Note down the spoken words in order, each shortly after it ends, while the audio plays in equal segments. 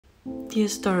Dear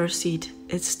Starseed,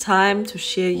 it's time to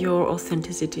share your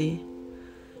authenticity.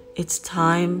 It's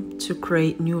time to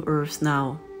create new Earth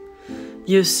now.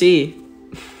 You see,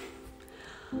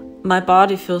 my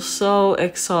body feels so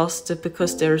exhausted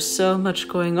because there is so much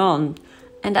going on,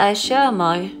 and I share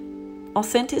my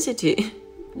authenticity.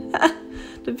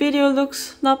 The video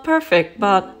looks not perfect,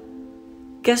 but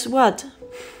guess what?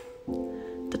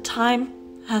 The time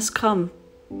has come.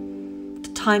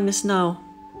 The time is now.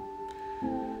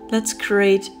 Let's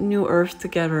create new Earth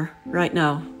together right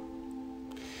now.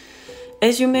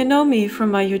 As you may know me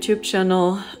from my YouTube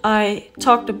channel, I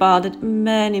talked about it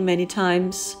many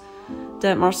times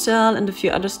that Marcel and a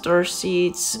few other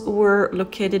starseeds were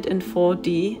located in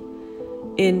 4D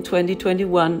in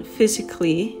 2021.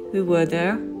 Physically, we were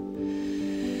there.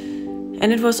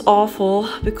 And it was awful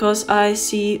because I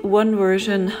see one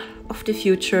version of the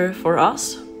future for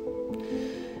us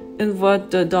and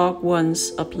what the dark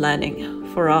ones are planning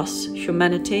for us,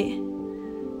 humanity.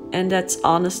 And that's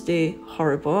honestly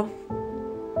horrible.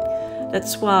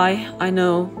 That's why I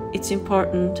know it's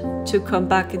important to come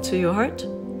back into your heart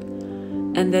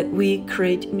and that we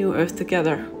create new Earth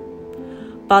together.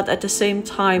 But at the same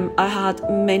time, I had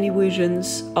many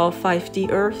visions of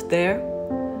 5D Earth there.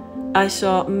 I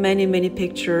saw many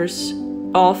pictures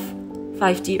of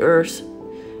 5D Earth,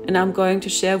 and I'm going to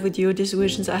share with you these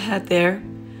visions I had there.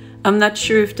 I'm not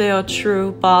sure if they are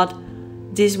true, but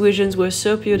these visions were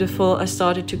so beautiful I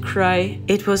started to cry.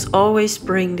 It was always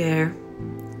spring there.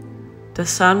 The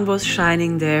sun was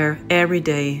shining there every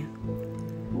day.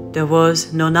 There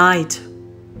was no night,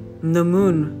 no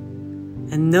moon,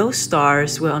 and no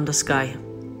stars were on the sky.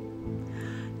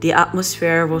 The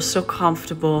atmosphere was so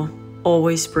comfortable,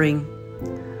 always spring.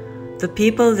 The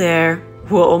people there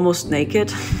were almost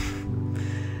naked.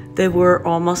 They wore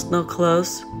almost no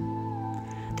clothes.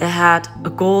 They had a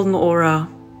golden aura.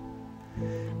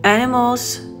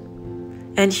 Animals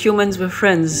and humans were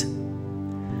friends.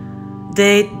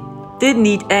 They didn't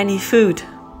need any food,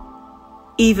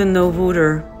 even no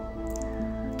water.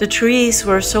 The trees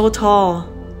were so tall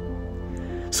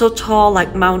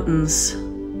like mountains,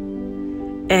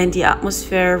 and the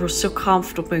atmosphere was so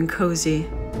comfortable and cozy.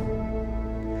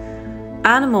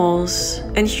 Animals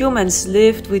and humans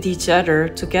lived with each other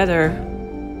together.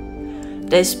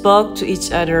 They spoke to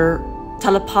each other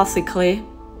telepathically,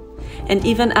 and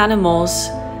even animals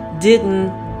didn't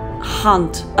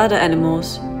hunt other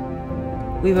animals.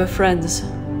 We were friends.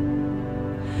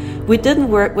 We didn't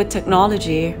work with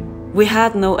technology. We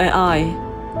had no AI.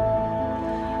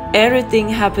 Everything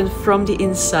happened from the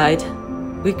inside.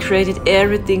 We created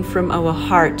everything from our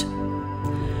heart.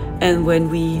 And when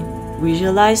we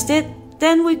visualized it,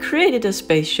 then we created a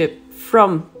spaceship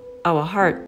from our heart.